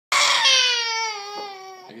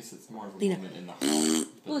I guess it's more of a Lena. moment in the heart.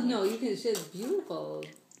 Well, no, you can. She's beautiful.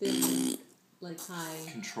 Been like high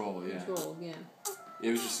Control, yeah. control, yeah.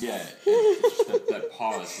 It was just, yeah, it's just that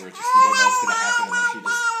pause where it's just, you don't know what's going to happen, and then she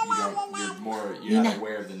just, you're not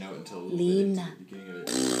aware of the note until a little bit into the beginning of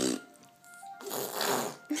it.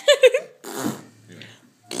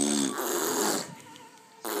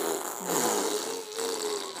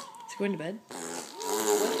 Is he going to bed?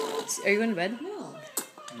 What? Are you going to bed? No.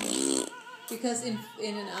 Because in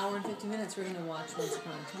an hour and 50 minutes, we're going to watch Once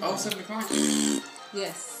Upon a Time. Oh, 7 o'clock.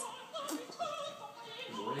 Yes.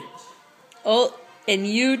 Great. Oh, and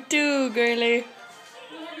you too, girly. What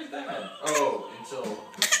the heck is that? Oh, until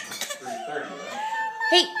 3:30, right?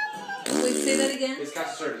 Hey. Wait, say that again? It's got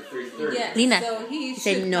to start at 3:30. Yes. Lena, So he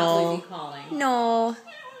say should no. probably be calling. No.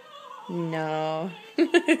 No.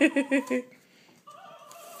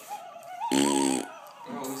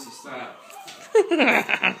 Oh, Lucy, stop.